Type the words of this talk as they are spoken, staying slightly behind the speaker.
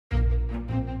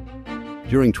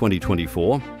During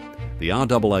 2024, the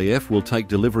RAAF will take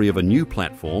delivery of a new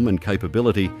platform and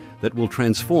capability that will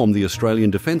transform the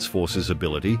Australian Defence Force's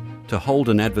ability to hold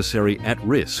an adversary at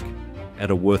risk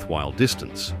at a worthwhile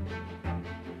distance.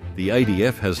 The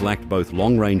ADF has lacked both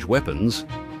long-range weapons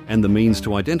and the means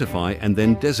to identify and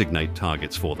then designate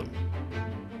targets for them.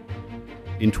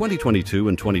 In 2022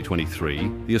 and 2023,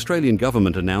 the Australian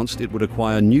government announced it would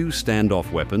acquire new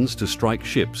standoff weapons to strike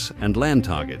ships and land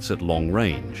targets at long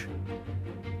range.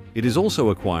 It is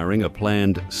also acquiring a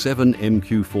planned 7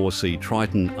 MQ-4C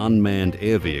Triton unmanned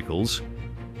air vehicles,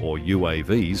 or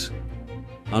UAVs,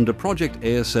 under Project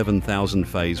Air 7000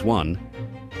 Phase 1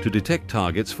 to detect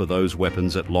targets for those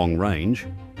weapons at long range,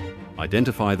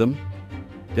 identify them,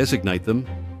 designate them,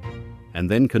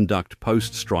 and then conduct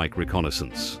post-strike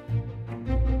reconnaissance.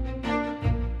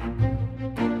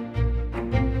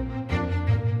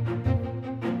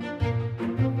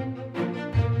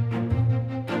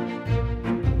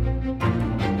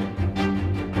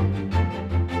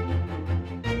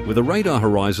 With a radar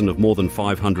horizon of more than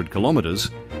 500 kilometres,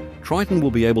 Triton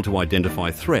will be able to identify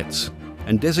threats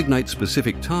and designate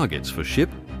specific targets for ship,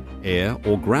 air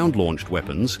or ground-launched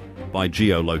weapons by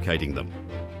geolocating them,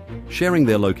 sharing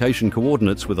their location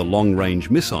coordinates with a long-range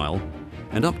missile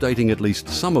and updating at least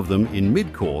some of them in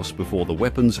mid-course before the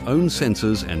weapon's own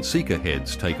sensors and seeker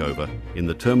heads take over in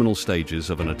the terminal stages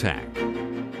of an attack.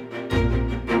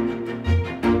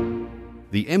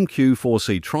 The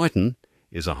MQ-4C Triton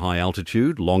is a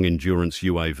high-altitude, long-endurance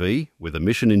UAV with a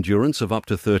mission endurance of up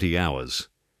to 30 hours,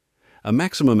 a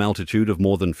maximum altitude of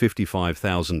more than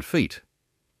 55,000 feet,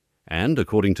 and,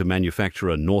 according to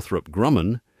manufacturer Northrop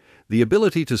Grumman, the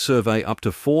ability to survey up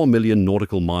to 4 million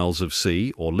nautical miles of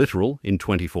sea or littoral in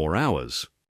 24 hours.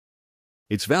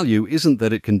 Its value isn't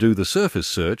that it can do the surface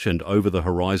search and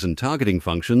over-the-horizon targeting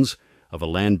functions of a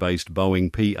land-based Boeing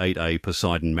P-8A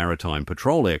Poseidon maritime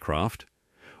patrol aircraft,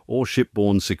 or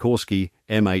shipborne Sikorsky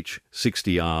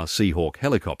MH-60R Seahawk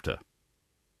helicopter.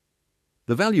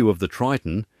 The value of the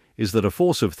Triton is that a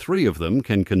force of 3 of them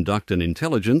can conduct an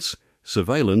intelligence,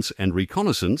 surveillance and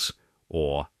reconnaissance,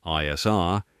 or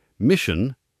ISR,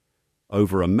 mission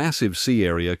over a massive sea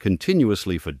area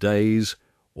continuously for days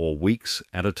or weeks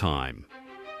at a time.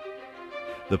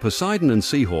 The Poseidon and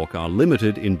Seahawk are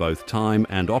limited in both time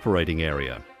and operating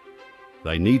area.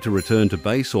 They need to return to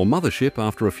base or mothership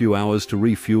after a few hours to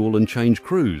refuel and change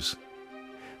crews.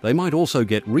 They might also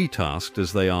get retasked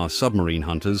as they are submarine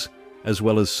hunters as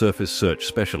well as surface search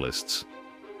specialists.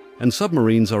 And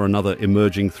submarines are another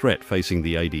emerging threat facing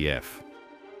the ADF.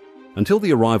 Until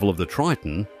the arrival of the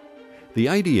Triton, the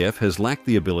ADF has lacked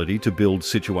the ability to build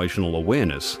situational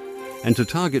awareness and to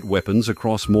target weapons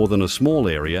across more than a small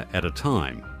area at a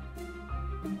time.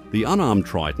 The unarmed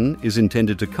Triton is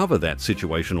intended to cover that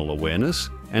situational awareness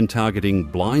and targeting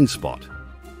blind spot,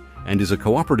 and is a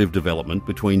cooperative development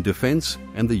between Defence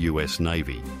and the US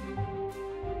Navy.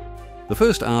 The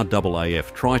first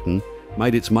RAAF Triton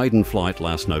made its maiden flight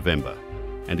last November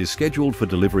and is scheduled for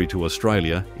delivery to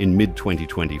Australia in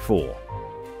mid-2024.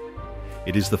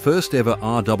 It is the first ever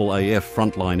RAAF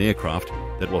frontline aircraft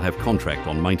that will have contract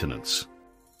on maintenance.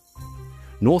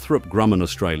 Northrop Grumman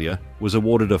Australia was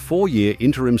awarded a 4-year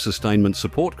interim sustainment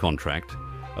support contract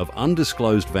of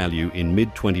undisclosed value in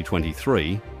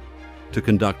mid-2023 to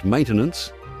conduct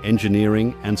maintenance,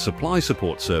 engineering and supply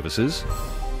support services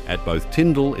at both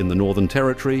Tyndall in the Northern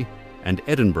Territory and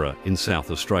Edinburgh in South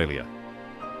Australia.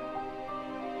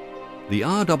 The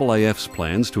RAAF's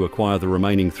plans to acquire the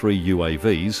remaining 3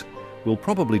 UAVs will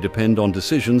probably depend on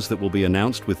decisions that will be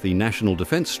announced with the National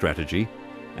Defence Strategy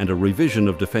and a revision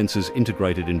of Defence's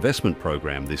integrated investment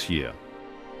program this year.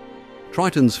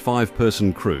 Triton's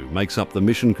 5-person crew makes up the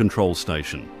Mission Control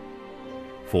Station.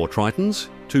 4 Tritons,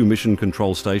 2 Mission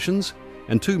Control Stations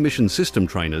and 2 Mission System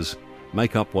Trainers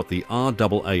make up what the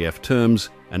RAAF terms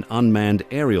an Unmanned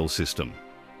Aerial System,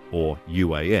 or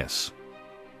UAS.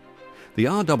 The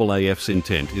RAAF's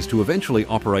intent is to eventually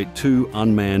operate 2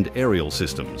 unmanned aerial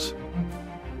systems.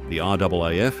 The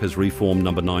RAAF has reformed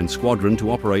No. 9 Squadron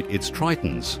to operate its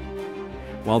Tritons.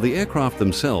 While the aircraft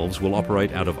themselves will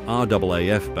operate out of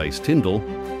RAAF Base Tyndall,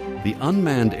 the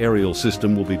unmanned aerial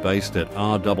system will be based at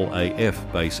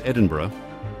RAAF Base Edinburgh,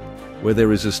 where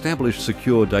there is established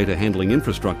secure data handling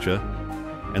infrastructure,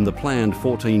 and the planned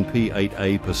 14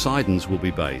 P-8A Poseidons will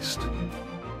be based.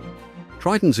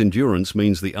 Triton's endurance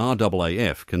means the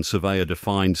RAAF can survey a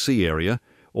defined sea area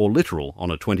or littoral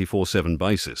on a 24/7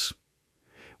 basis.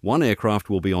 One aircraft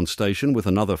will be on station with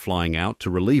another flying out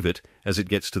to relieve it as it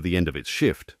gets to the end of its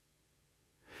shift.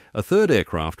 A third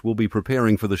aircraft will be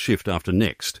preparing for the shift after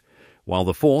next, while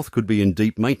the fourth could be in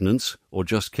deep maintenance or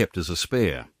just kept as a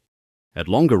spare. At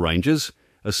longer ranges,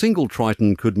 A single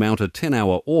Triton could mount a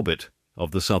 10-hour orbit of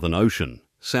the Southern Ocean,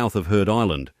 south of Heard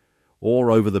Island,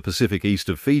 or over the Pacific east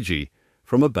of Fiji,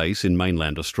 from a base in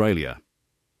mainland Australia.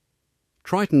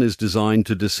 Triton is designed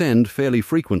to descend fairly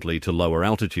frequently to lower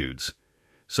altitudes,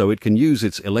 so it can use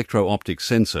its electro-optic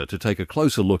sensor to take a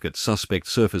closer look at suspect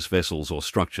surface vessels or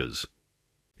structures.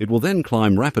 It will then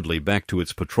climb rapidly back to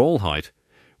its patrol height,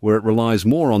 where it relies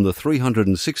more on the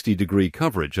 360-degree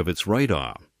coverage of its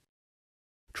radar.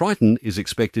 Triton is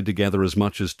expected to gather as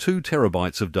much as 2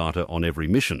 terabytes of data on every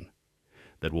mission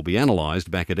that will be analysed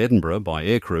back at Edinburgh by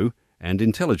aircrew and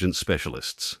intelligence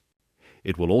specialists.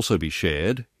 It will also be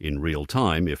shared, in real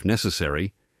time if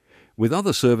necessary, with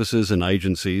other services and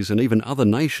agencies and even other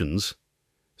nations,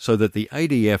 so that the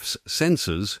ADF's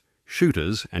sensors,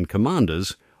 shooters and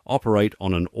commanders operate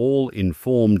on an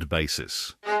all-informed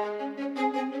basis.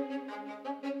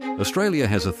 Australia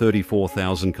has a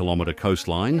 34,000-kilometre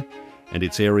coastline, and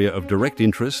its area of direct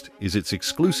interest is its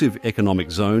exclusive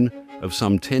economic zone of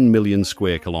some 10 million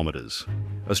square kilometres.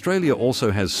 Australia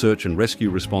also has search and rescue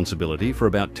responsibility for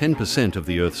about 10% of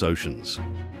the Earth's oceans.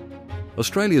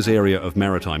 Australia's area of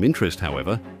maritime interest,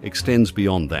 however, extends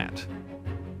beyond that.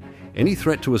 Any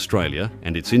threat to Australia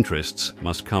and its interests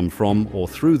must come from or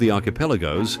through the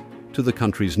archipelagos to the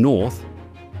country's north,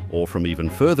 or from even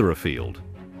further afield,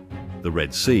 the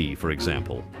Red Sea, for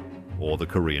example, or the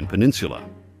Korean Peninsula.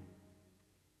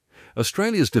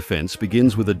 Australia's defence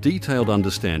begins with a detailed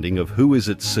understanding of who is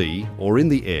at sea or in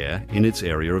the air in its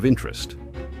area of interest.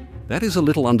 That is a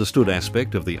little understood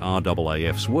aspect of the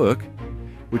RAAF's work,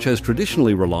 which has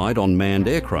traditionally relied on manned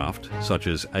aircraft such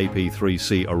as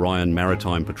AP-3C Orion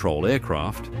Maritime Patrol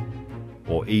Aircraft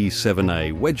or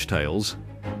E-7A Wedgetails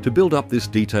to build up this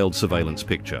detailed surveillance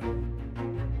picture.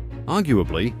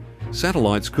 Arguably,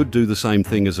 satellites could do the same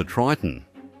thing as a Triton.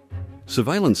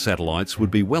 Surveillance satellites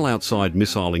would be well outside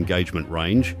missile engagement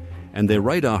range and their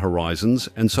radar horizons,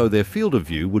 and so their field of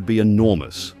view would be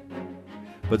enormous.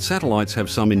 But satellites have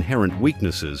some inherent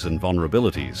weaknesses and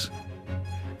vulnerabilities.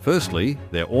 Firstly,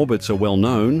 their orbits are well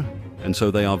known, and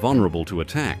so they are vulnerable to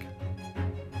attack.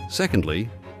 Secondly,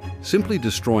 simply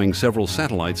destroying several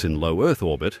satellites in low Earth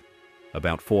orbit,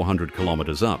 about 400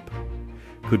 kilometers up,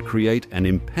 could create an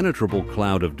impenetrable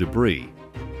cloud of debris,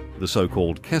 the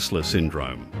so-called Kessler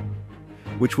syndrome,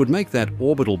 which would make that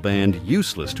orbital band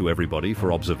useless to everybody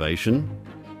for observation,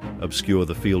 obscure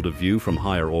the field of view from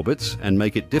higher orbits, and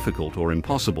make it difficult or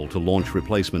impossible to launch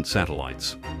replacement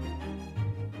satellites.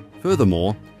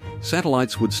 Furthermore,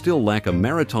 satellites would still lack a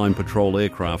maritime patrol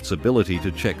aircraft's ability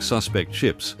to check suspect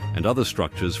ships and other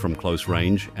structures from close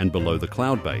range and below the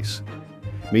cloud base,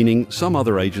 meaning some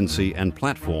other agency and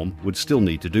platform would still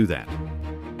need to do that.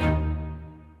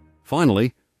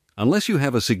 Finally, unless you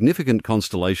have a significant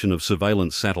constellation of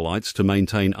surveillance satellites to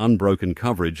maintain unbroken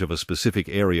coverage of a specific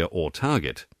area or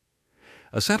target,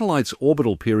 a satellite's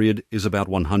orbital period is about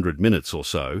 100 minutes or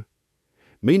so,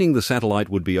 meaning the satellite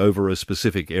would be over a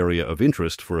specific area of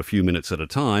interest for a few minutes at a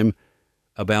time,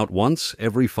 about once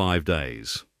every 5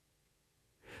 days.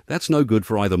 That's no good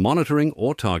for either monitoring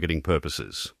or targeting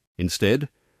purposes. Instead,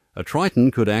 a Triton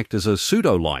could act as a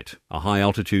pseudo-light, a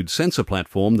high-altitude sensor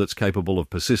platform that's capable of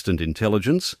persistent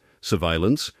intelligence,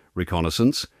 surveillance,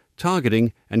 reconnaissance,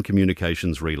 targeting and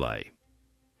communications relay.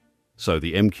 So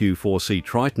the MQ-4C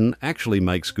Triton actually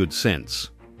makes good sense.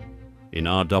 In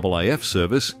RAAF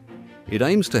service, it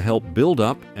aims to help build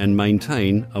up and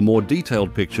maintain a more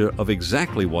detailed picture of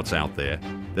exactly what's out there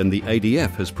than the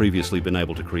ADF has previously been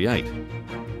able to create.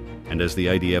 And as the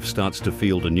ADF starts to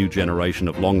field a new generation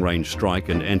of long-range strike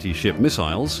and anti-ship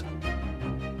missiles,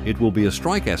 it will be a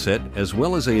strike asset as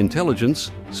well as an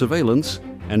intelligence, surveillance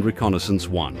and reconnaissance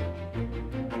one.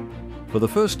 For the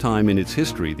first time in its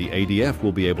history, the ADF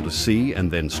will be able to see and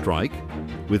then strike,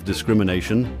 with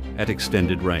discrimination at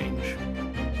extended range.